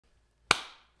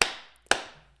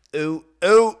Ooh,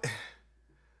 ooh.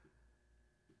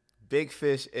 Big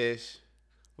fish-ish.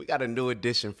 We got a new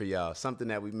addition for y'all. Something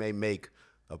that we may make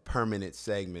a permanent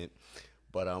segment.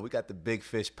 But we got the Big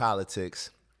Fish Politics.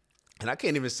 And I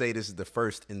can't even say this is the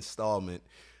first installment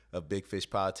of Big Fish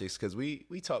Politics because we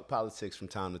talk politics from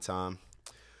time to time.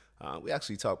 We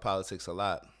actually talk politics a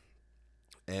lot.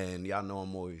 And y'all know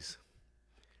I'm always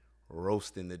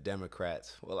roasting the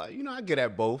Democrats. Well, I get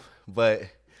at both, but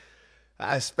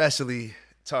I especially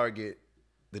target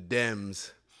the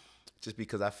Dems just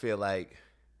because I feel like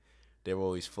they're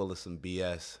always full of some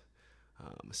BS,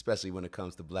 especially when it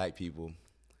comes to black people.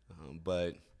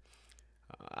 But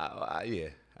I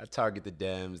target the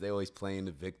Dems. They always playing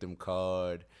the victim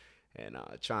card and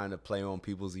trying to play on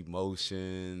people's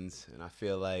emotions. And I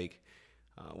feel like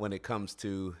when it comes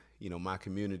to my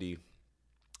community,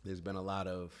 there's been a lot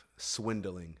of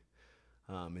swindling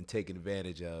and taking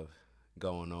advantage of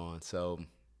going on. So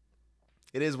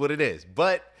it is what it is.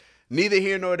 But neither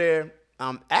here nor there.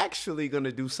 I'm actually going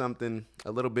to do something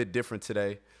a little bit different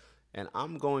today, and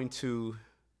I'm going to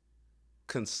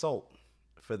consult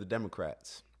for the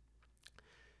Democrats.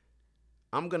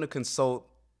 I'm going to consult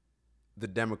the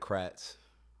Democrats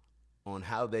on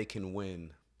how they can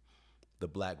win the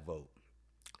black vote.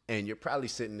 And you're probably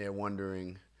sitting there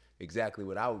wondering exactly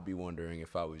what I would be wondering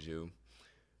if I was you,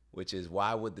 which is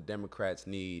why would the Democrats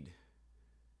need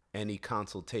any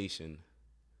consultation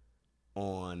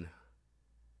on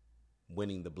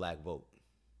winning the black vote?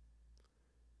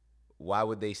 Why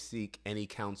would they seek any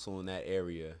counsel in that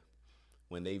area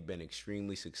when they've been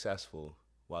extremely successful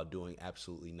while doing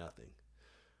absolutely nothing?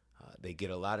 They get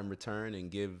a lot in return and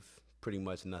give pretty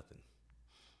much nothing.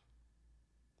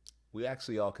 We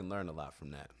actually all can learn a lot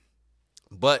from that.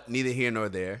 But neither here nor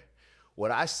there.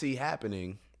 What I see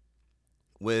happening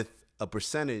with a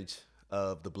percentage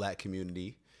of the black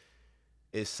community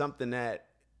is something that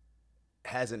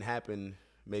hasn't happened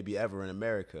maybe ever in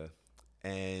America.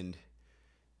 And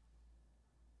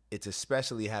it's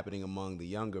especially happening among the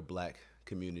younger black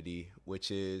community, which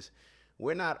is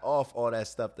we're not off all that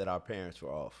stuff that our parents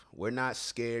were off. We're not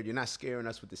scared. You're not scaring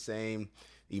us with the same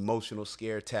emotional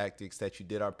scare tactics that you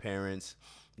did our parents.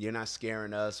 You're not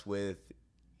scaring us with,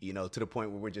 to the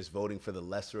point where we're just voting for the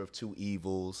lesser of two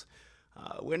evils.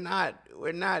 We're not,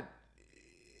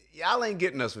 y'all ain't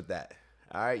getting us with that.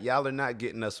 All right, y'all are not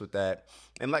getting us with that.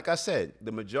 And like I said,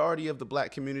 the majority of the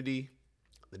black community,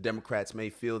 the Democrats may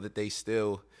feel that they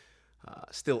still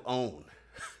own,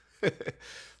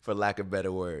 for lack of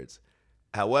better words.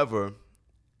 However,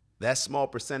 that small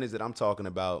percentage that I'm talking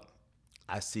about,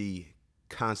 I see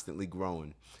constantly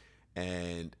growing.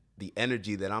 And the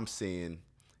energy that I'm seeing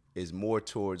is more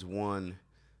towards one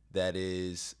that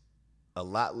is a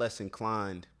lot less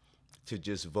inclined to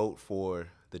just vote for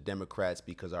the Democrats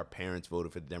because our parents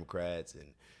voted for the Democrats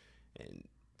and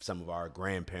some of our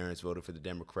grandparents voted for the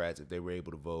Democrats if they were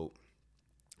able to vote.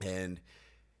 And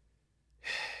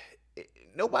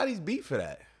nobody's beat for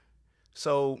that.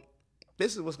 So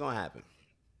this is what's going to happen.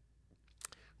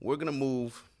 We're going to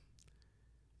move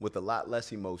with a lot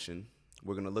less emotion.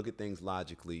 We're going to look at things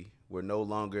logically. We're no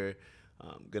longer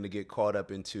going to get caught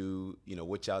up into,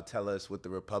 what y'all tell us, what the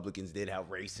Republicans did, how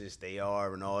racist they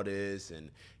are and all this, and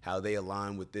how they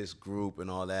align with this group and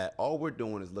all that. All we're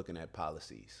doing is looking at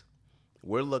policies.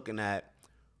 We're looking at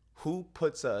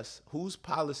whose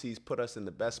policies put us in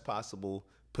the best possible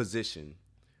position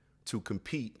to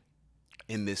compete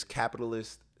in this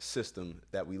capitalist system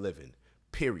that we live in,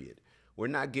 period. We're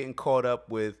not getting caught up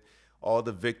with all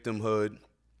the victimhood,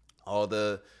 all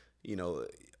the,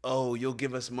 oh, you'll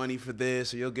give us money for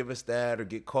this or you'll give us that, or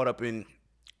get caught up in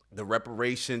the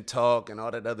reparation talk and all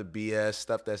that other BS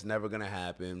stuff that's never going to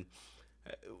happen.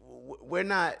 We're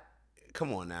not,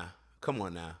 come on now.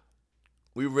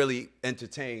 We really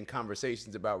entertain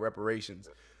conversations about reparations.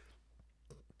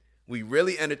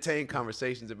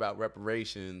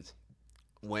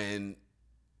 When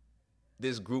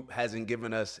this group hasn't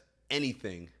given us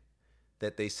anything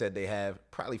that they said they have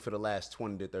probably for the last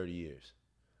 20 to 30 years.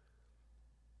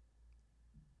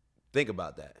 Think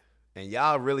about that. And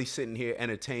y'all really sitting here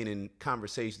entertaining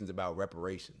conversations about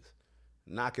reparations.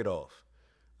 Knock it off.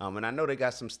 And I know they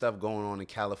got some stuff going on in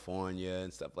California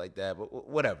and stuff like that, but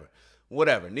whatever.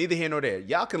 Neither here nor there.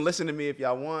 Y'all can listen to me if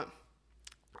y'all want.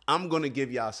 I'm going to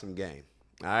give y'all some game.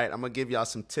 All right? I'm going to give y'all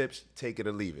some tips. Take it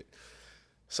or leave it.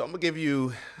 So I'm going to give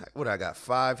you, what I got,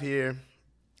 5 here?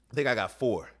 I think I got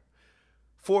 4.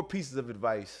 4 pieces of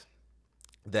advice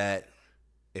that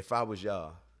if I was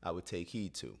y'all, I would take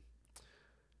heed to.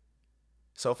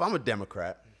 So if I'm a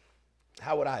Democrat,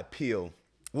 how would I appeal?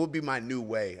 What would be my new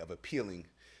way of appealing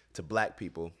to black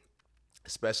people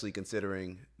especially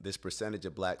considering this percentage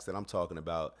of blacks that I'm talking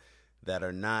about that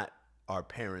are not our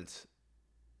parents'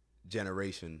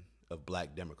 generation of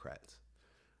black Democrats.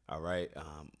 All right.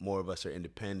 More of us are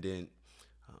independent.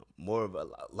 A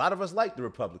lot of us like the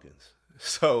Republicans.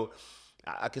 So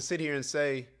I can sit here and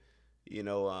say, you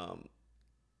know,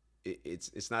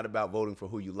 it's not about voting for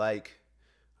who you like.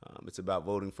 It's about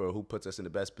voting for who puts us in the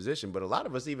best position. But a lot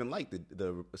of us even like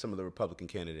some of the Republican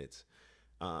candidates.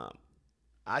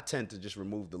 I tend to just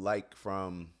remove the like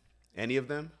from any of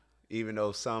them, even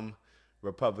though some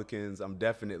Republicans I'm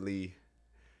definitely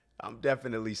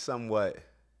somewhat.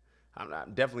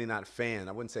 I'm definitely not fan.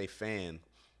 I wouldn't say fan,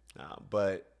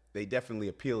 but they definitely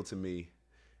appeal to me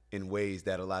in ways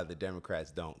that a lot of the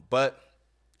Democrats don't. But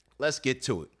let's get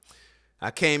to it.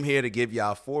 I came here to give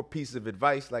y'all 4 pieces of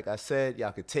advice. Like I said,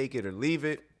 y'all could take it or leave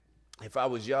it. If I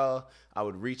was y'all, I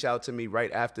would reach out to me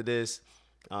right after this.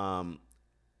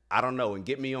 I don't know, and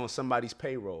get me on somebody's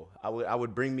payroll. I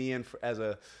would bring me in as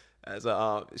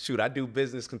a shoot. I do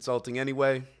business consulting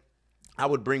anyway. I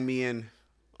would bring me in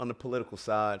on the political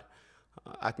side.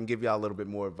 I can give y'all a little bit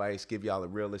more advice, give y'all a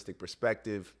realistic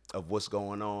perspective of what's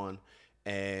going on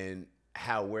and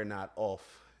how we're not off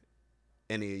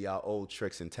any of y'all old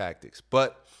tricks and tactics.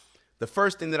 But the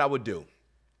first thing that I would do,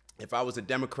 if I was a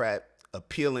Democrat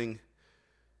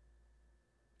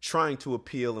trying to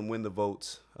appeal and win the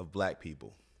votes of black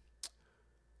people,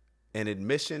 an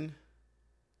admission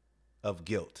of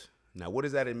guilt. Now, what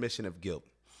is that admission of guilt?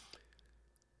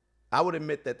 I would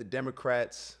admit that the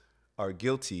Democrats are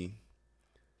guilty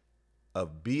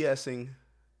of BSing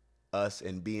us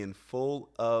and being full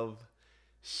of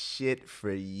shit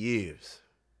for years.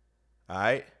 All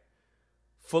right?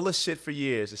 Full of shit for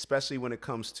years, especially when it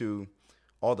comes to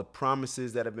all the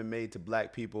promises that have been made to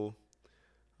black people,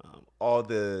 all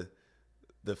the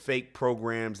fake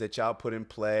programs that y'all put in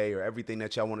play, or everything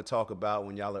that y'all want to talk about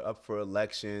when y'all are up for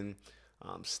election,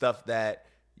 stuff that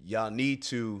y'all need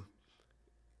to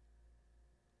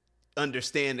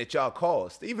understand that y'all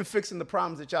caused, even fixing the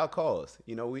problems that y'all caused.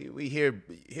 You know, we hear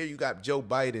you got Joe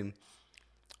Biden,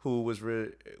 who was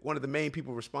one of the main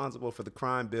people responsible for the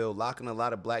crime bill, locking a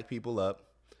lot of black people up.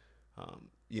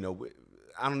 You know,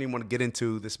 I don't even want to get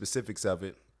into the specifics of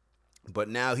it, but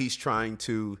now he's trying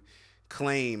to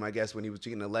claim, I guess, when he was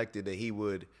getting elected, that he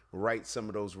would right some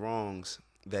of those wrongs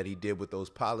that he did with those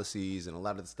policies and a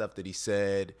lot of the stuff that he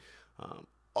said,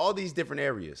 all these different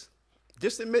areas.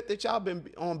 Just admit that y'all been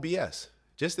on BS.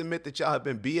 Just admit that y'all have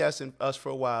been BSing us for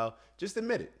a while. Just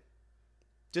admit it.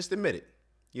 Just admit it.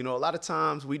 You know, a lot of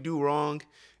times we do wrong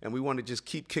and we want to just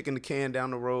keep kicking the can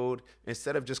down the road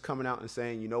instead of just coming out and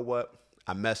saying, you know what,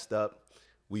 I messed up.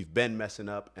 We've been messing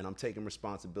up and I'm taking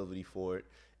responsibility for it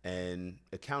and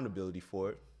accountability for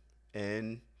it.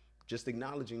 And just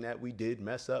acknowledging that we did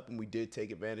mess up and we did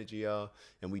take advantage of y'all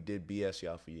and we did BS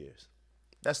y'all for years.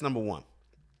 That's number 1.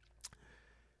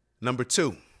 Number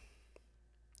 2,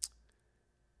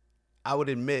 I would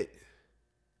admit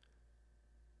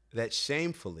that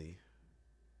shamefully,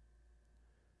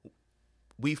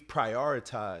 we've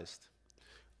prioritized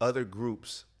other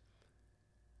groups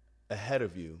ahead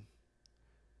of you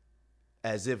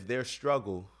as if their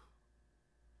struggle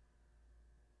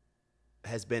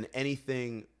has been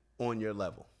anything on your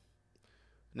level.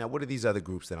 Now, what are these other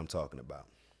groups that I'm talking about?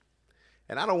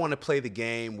 And I don't want to play the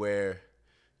game where,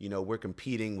 you know, we're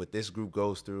competing with this group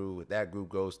goes through, with that group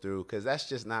goes through, because that's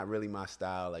just not really my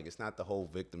style. Like, it's not the whole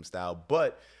victim style,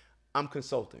 but I'm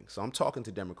consulting. So I'm talking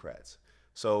to Democrats.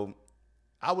 So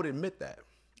I would admit that.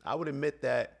 I would admit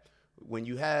that when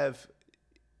you have,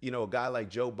 you know, a guy like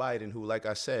Joe Biden, who, like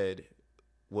I said,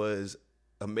 was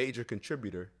a major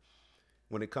contributor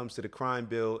when it comes to the crime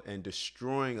bill and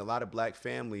destroying a lot of black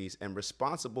families and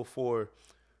responsible for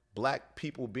black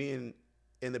people being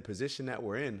in the position that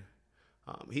we're in.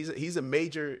 He's a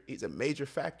major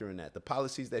factor in that. The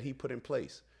policies that he put in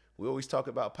place. We always talk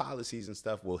about policies and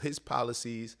stuff. Well, his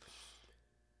policies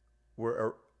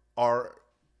are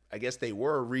I guess they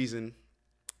were a reason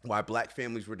why black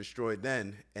families were destroyed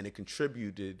then, and it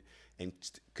contributed and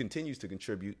continues to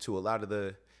contribute to a lot of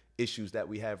the issues that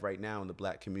we have right now in the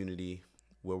black community,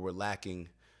 where we're lacking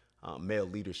male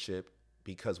leadership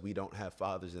because we don't have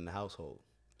fathers in the household.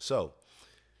 So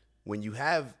when you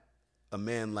have a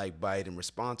man like Biden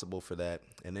responsible for that,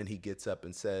 and then he gets up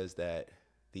and says that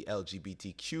the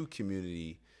LGBTQ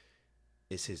community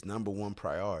is his number 1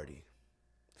 priority,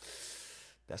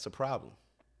 that's a problem.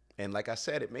 And like I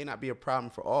said, it may not be a problem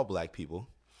for all black people,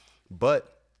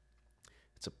 but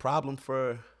it's a problem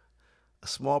for a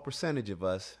small percentage of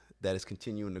us that is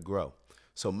continuing to grow.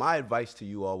 So my advice to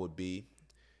you all would be,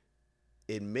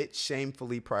 admit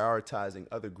shamefully prioritizing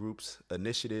other groups'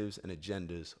 initiatives and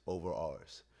agendas over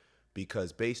ours.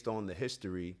 Because based on the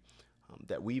history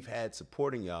that we've had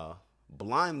supporting y'all,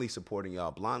 blindly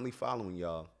following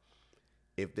y'all,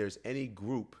 if there's any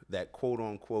group that quote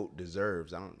unquote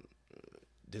deserves,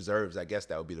 I guess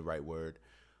that would be the right word.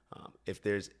 If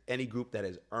there's any group that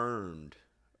has earned,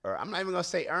 or I'm not even gonna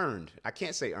say earned, I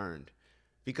can't say earned,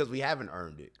 because we haven't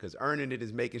earned it. Because earning it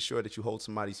is making sure that you hold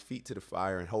somebody's feet to the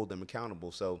fire and hold them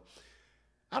accountable. So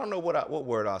I don't know what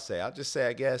word I'll say. I'll just say,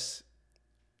 I guess,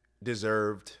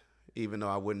 deserved, even though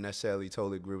I wouldn't necessarily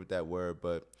totally agree with that word.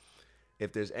 But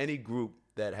if there's any group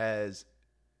that has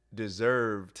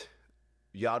deserved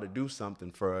y'all to do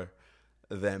something for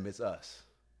them, it's us.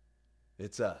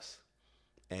 It's us.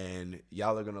 And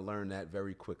y'all are going to learn that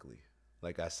very quickly.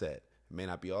 Like I said, it may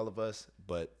not be all of us,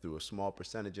 but through a small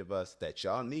percentage of us that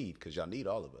y'all need, because y'all need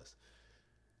all of us.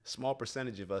 Small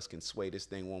percentage of us can sway this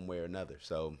thing one way or another.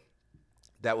 So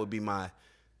that would be my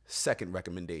second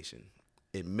recommendation.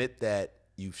 Admit that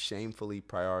you've shamefully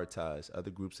prioritized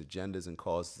other groups' agendas and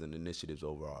causes and initiatives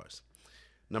over ours.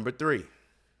 Number 3,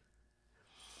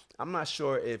 I'm not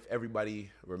sure if everybody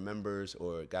remembers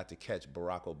or got to catch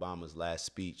Barack Obama's last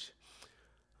speech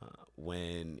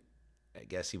when I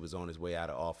guess he was on his way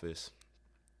out of office,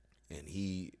 and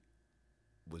he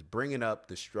was bringing up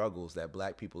the struggles that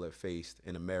black people have faced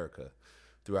in America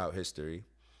throughout history.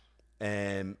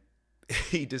 And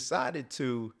he decided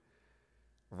to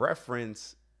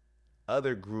reference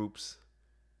other groups'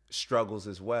 struggles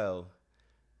as well,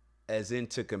 as in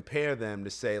to compare them, to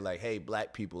say like, hey,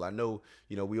 black people, I know,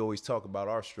 we always talk about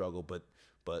our struggle, but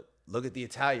look at the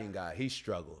Italian guy, he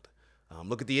struggled.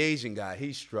 Look at the Asian guy,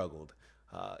 he struggled.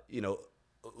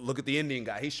 Look at the Indian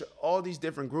guy, all these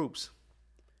different groups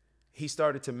he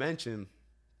started to mention,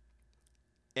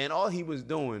 and all he was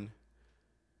doing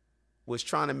was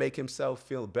trying to make himself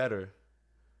feel better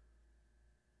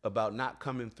about not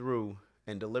coming through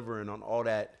and delivering on all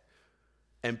that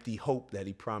empty hope that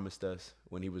he promised us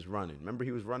when he was running. Remember,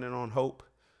 he was running on hope,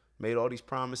 made all these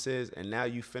promises, and now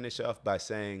you finish off by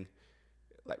saying,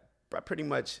 like, pretty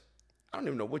much, I don't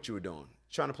even know what you were doing.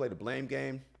 Trying to play the blame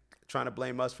game, trying to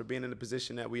blame us for being in the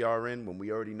position that we are in when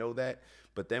we already know that.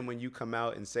 But then when you come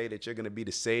out and say that you're going to be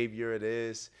the savior of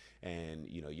this, and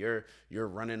you're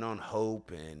running on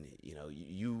hope, and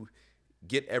you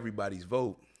get everybody's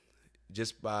vote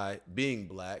just by being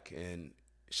black, and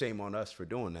shame on us for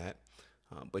doing that.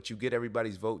 But you get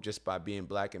everybody's vote just by being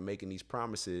black and making these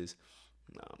promises,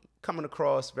 coming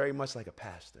across very much like a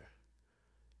pastor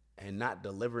and not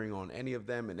delivering on any of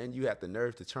them. And then you have the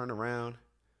nerve to turn around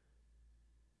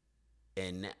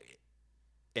and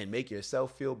make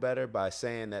yourself feel better by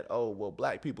saying that, oh, well,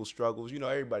 black people struggles.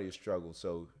 Everybody struggles.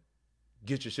 So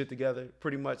get your shit together.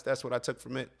 Pretty much that's what I took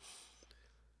from it.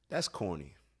 That's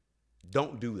corny.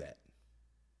 Don't do that.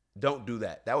 Don't do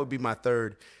that. That would be my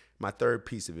third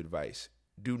piece of advice.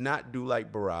 Do not do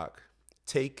like Barack.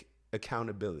 Take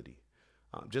accountability.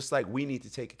 Just like we need to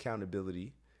take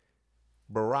accountability,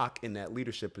 Barack in that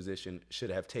leadership position should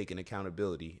have taken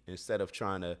accountability instead of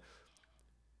trying to,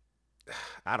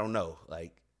 I don't know,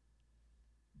 like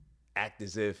act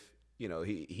as if,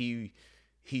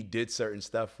 he did certain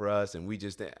stuff for us and we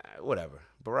just, whatever.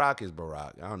 Barack is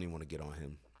Barack. I don't even want to get on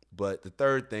him. But the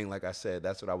third thing, like I said,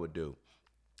 that's what I would do.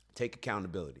 Take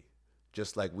accountability,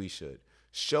 just like we should.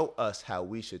 Show us how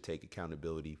we should take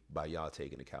accountability by y'all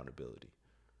taking accountability.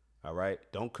 All right?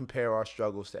 Don't compare our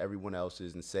struggles to everyone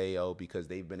else's and say, oh, because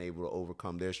they've been able to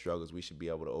overcome their struggles, we should be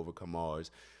able to overcome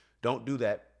ours. Don't do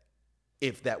that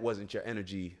if that wasn't your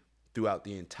energy throughout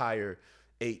the entire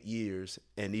 8 years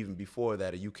and even before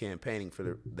that, are you campaigning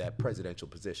for that presidential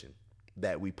position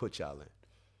that we put y'all in.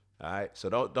 All right? So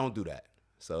don't do that.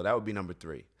 So that would be number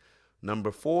 3.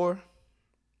 Number 4,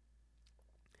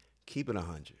 keep it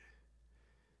 100.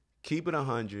 Keep it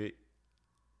 100.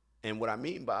 And what I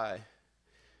mean by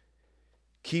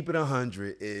keep it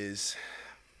 100 is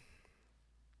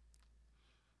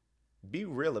be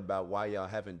real about why y'all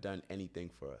haven't done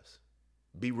anything for us.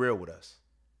 Be real with us.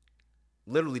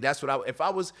 Literally, that's what if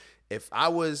I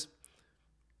was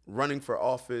running for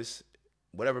office,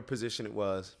 whatever position it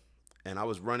was, and I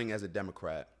was running as a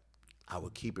Democrat, I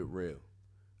would keep it real.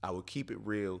 I would keep it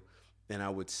real, and I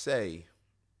would say,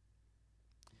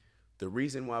 the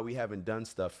reason why we haven't done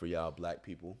stuff for y'all black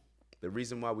people, the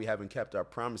reason why we haven't kept our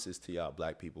promises to y'all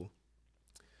black people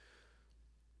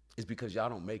is because y'all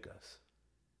don't make us.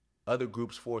 Other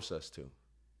groups force us to.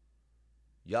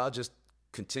 Y'all just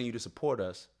continue to support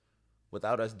us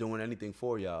without us doing anything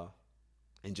for y'all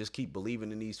and just keep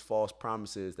believing in these false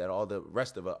promises that all the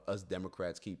rest of us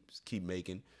Democrats keep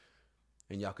making.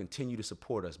 and y'all continue to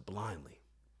support us blindly.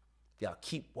 Y'all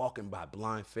keep walking by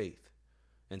blind faith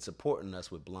and supporting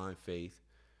us with blind faith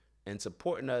and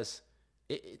supporting us.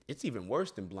 It's even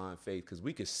worse than blind faith because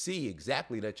we can see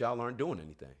exactly that y'all aren't doing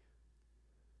anything.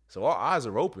 So our eyes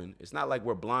are open. It's not like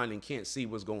we're blind and can't see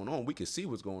what's going on. We can see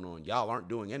what's going on. Y'all aren't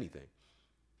doing anything.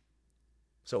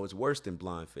 So it's worse than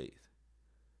blind faith.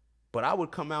 But I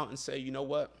would come out and say, you know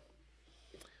what?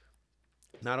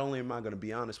 Not only am I going to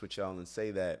be honest with y'all and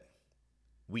say that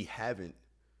we haven't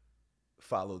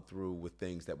followed through with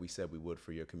things that we said we would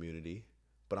for your community,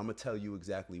 but I'm going to tell you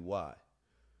exactly why.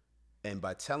 And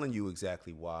by telling you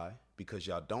exactly why, because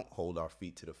y'all don't hold our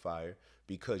feet to the fire,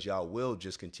 because y'all will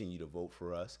just continue to vote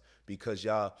for us, because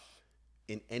y'all,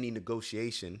 in any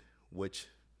negotiation, which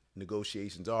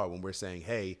negotiations are when we're saying,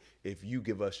 hey, if you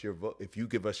give us your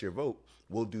vote,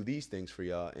 we'll do these things for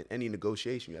y'all. In any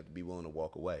negotiation, you have to be willing to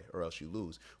walk away or else you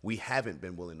lose. We haven't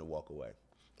been willing to walk away.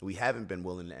 We haven't been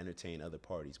willing to entertain other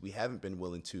parties. We haven't been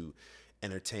willing to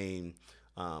entertain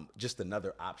just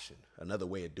another option, another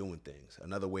way of doing things,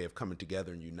 another way of coming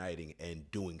together and uniting and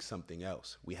doing something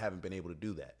else. We haven't been able to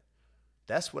do that.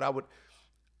 That's what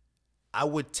I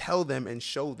would tell them and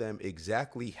show them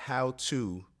exactly how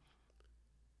to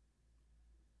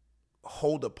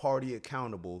hold a party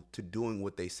accountable to doing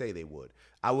what they say they would.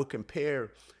 I would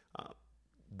compare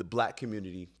the black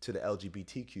community to the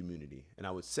LGBT community. And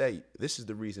I would say, this is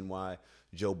the reason why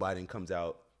Joe Biden comes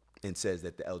out and says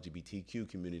that the LGBTQ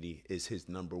community is his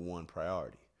number one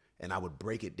priority. And I would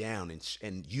break it down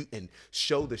and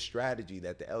show the strategy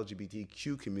that the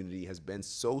LGBTQ community has been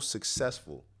so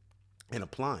successful in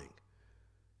applying.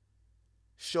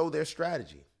 Show their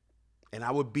strategy. And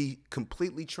I would be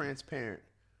completely transparent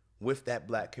with that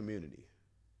black community.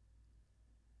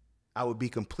 I would be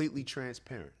completely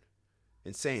transparent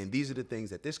in saying these are the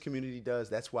things that this community does.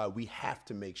 That's why we have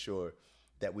to make sure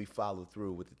that we follow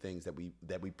through with the things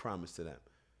that we promise to them.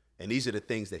 And these are the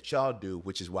things that y'all do,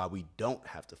 which is why we don't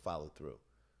have to follow through.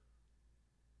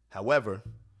 However,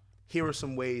 here are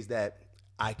some ways that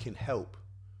I can help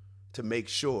to make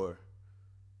sure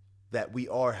that we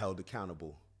are held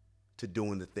accountable to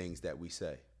doing the things that we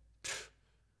say.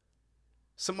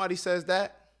 Somebody says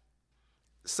that.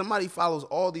 Somebody follows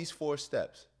all these 4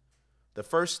 steps. The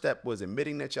first step was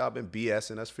admitting that y'all been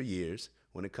BSing us for years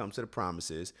when it comes to the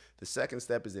promises. The second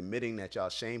step is admitting that y'all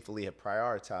shamefully have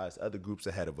prioritized other groups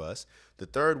ahead of us. The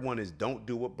third one is don't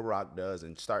do what Barack does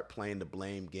and start playing the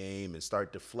blame game and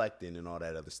start deflecting and all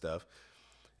that other stuff.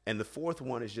 And the fourth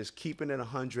one is just keeping it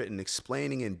 100 and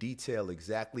explaining in detail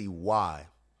exactly why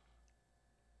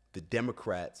the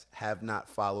Democrats have not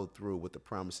followed through with the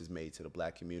promises made to the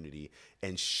black community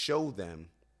and show them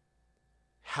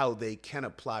how they can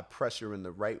apply pressure in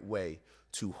the right way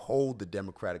to hold the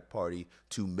Democratic Party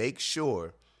to make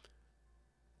sure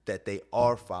that they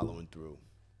are following through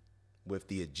with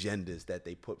the agendas that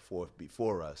they put forth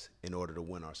before us in order to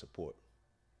win our support.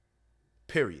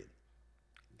 Period.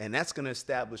 And that's going to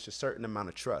establish a certain amount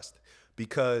of trust,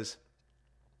 because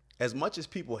as much as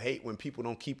people hate when people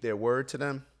don't keep their word to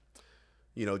them,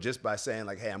 you know, just by saying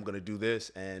like, hey, I'm going to do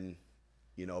this, and,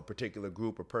 you know, a particular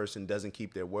group or person doesn't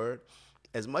keep their word,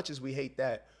 as much as we hate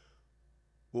that,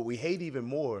 what we hate even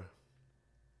more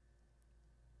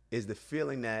is the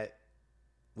feeling that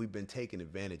we've been taken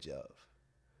advantage of,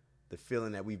 the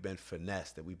feeling that we've been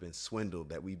finessed, that we've been swindled,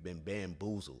 that we've been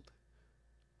bamboozled.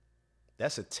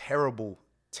 That's a terrible,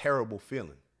 terrible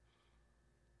feeling.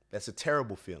 That's a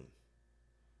terrible feeling.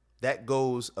 That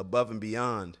goes above and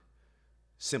beyond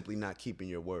simply not keeping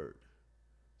your word.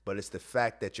 But it's the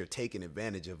fact that you're taking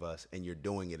advantage of us and you're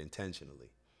doing it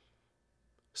intentionally.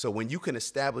 So when you can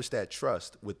establish that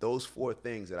trust with those 4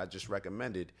 things that I just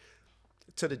recommended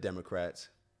to the Democrats,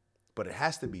 but it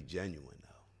has to be genuine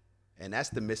though. And that's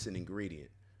the missing ingredient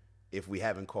if we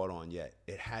haven't caught on yet.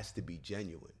 It has to be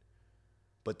genuine.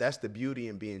 But that's the beauty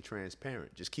in being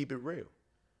transparent. Just keep it real.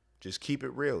 Just keep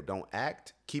it real. Don't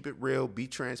act. Keep it real. Be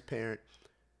transparent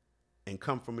and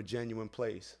come from a genuine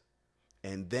place.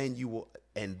 And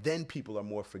then people are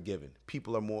more forgiving.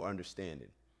 People are more understanding.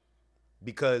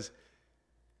 Because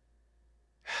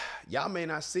y'all may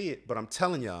not see it, but I'm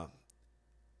telling y'all,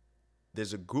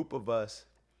 there's a group of us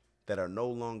that are no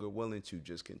longer willing to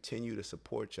just continue to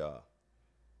support y'all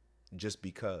just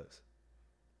because.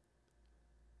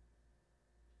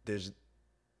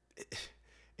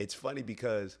 It's funny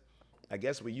because I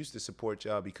guess we used to support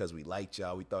y'all because we liked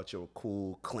y'all. We thought you were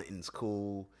cool. Clinton's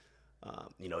cool.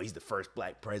 You know, he's the first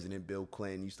black president, Bill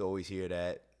Clinton. Used to always hear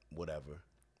that, whatever.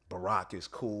 Barack is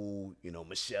cool. You know,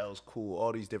 Michelle's cool.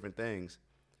 All these different things.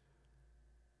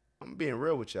 I'm being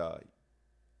real with y'all.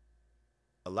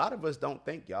 a lot of us don't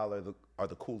think y'all are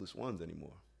the coolest ones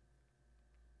anymore.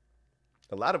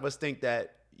 A lot of us think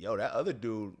that, yo, that other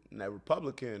dude, that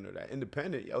Republican or that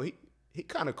independent, yo, he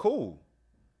kind of cool.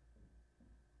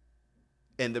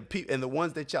 And the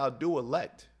ones that y'all do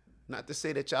elect, not to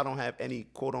say that y'all don't have any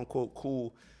quote unquote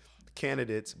cool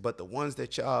candidates, but the ones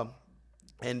that y'all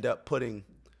end up putting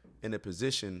in a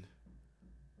position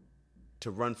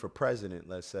to run for president,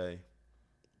 let's say,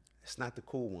 it's not the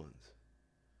cool ones.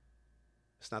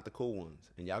 It's not the cool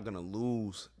ones. And y'all gonna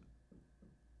lose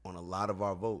on a lot of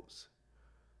our votes.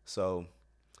 So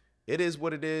it is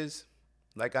what it is.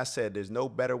 Like I said, there's no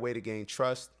better way to gain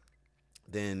trust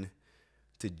than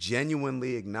to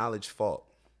genuinely acknowledge fault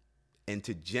and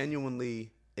to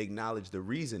genuinely acknowledge the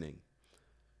reasoning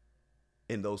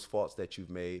in those faults that you've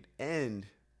made, and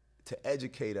to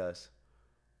educate us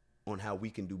on how we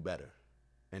can do better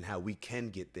and how we can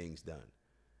get things done,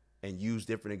 and use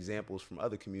different examples from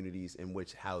other communities in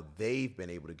which how they've been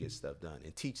able to get stuff done,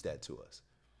 and teach that to us.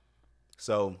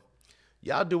 So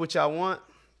y'all do what y'all want.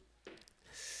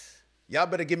 Y'all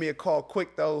better give me a call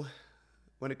quick though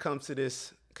when it comes to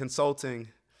this consulting,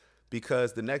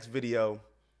 because the next video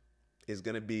is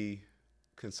going to be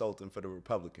consulting for the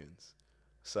Republicans.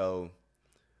 So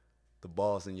the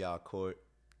ball's in y'all court.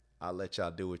 I'll let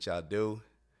y'all do what y'all do.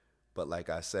 But like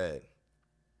I said,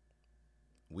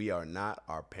 we are not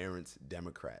our parents'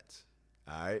 Democrats.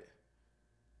 All right?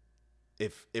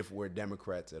 If we're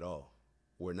Democrats at all,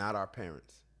 we're not our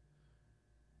parents.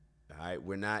 All right?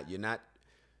 You're not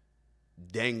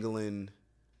dangling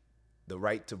the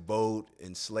right to vote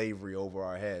and slavery over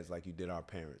our heads like you did our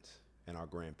parents and our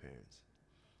grandparents.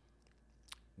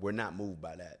 We're not moved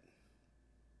by that.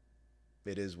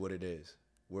 It is what it is.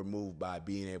 We're moved by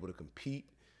being able to compete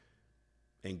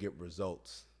and get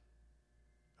results.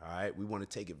 All right? We want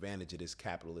to take advantage of this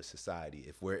capitalist society.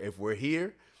 If we're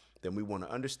here, then we want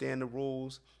to understand the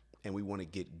rules, and we want to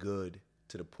get good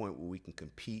to the point where we can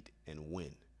compete and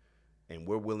win. And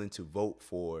we're willing to vote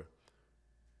for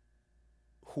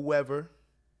whoever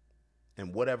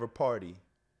and whatever party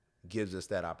gives us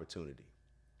that opportunity.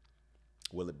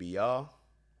 Will it be y'all?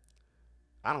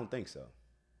 I don't think so.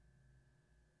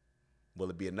 Will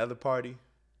it be another party?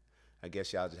 I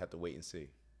guess y'all just have to wait and see.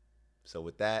 So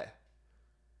with that,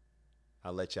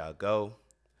 I'll let y'all go.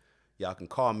 Y'all can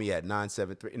call me at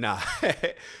 973. Nah,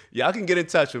 y'all can get in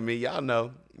touch with me. Y'all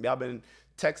know. Y'all been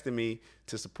texting me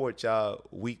to support y'all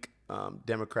weak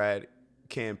Democrat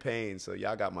campaign. So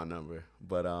y'all got my number.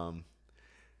 But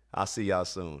I'll see y'all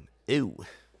soon. Ew.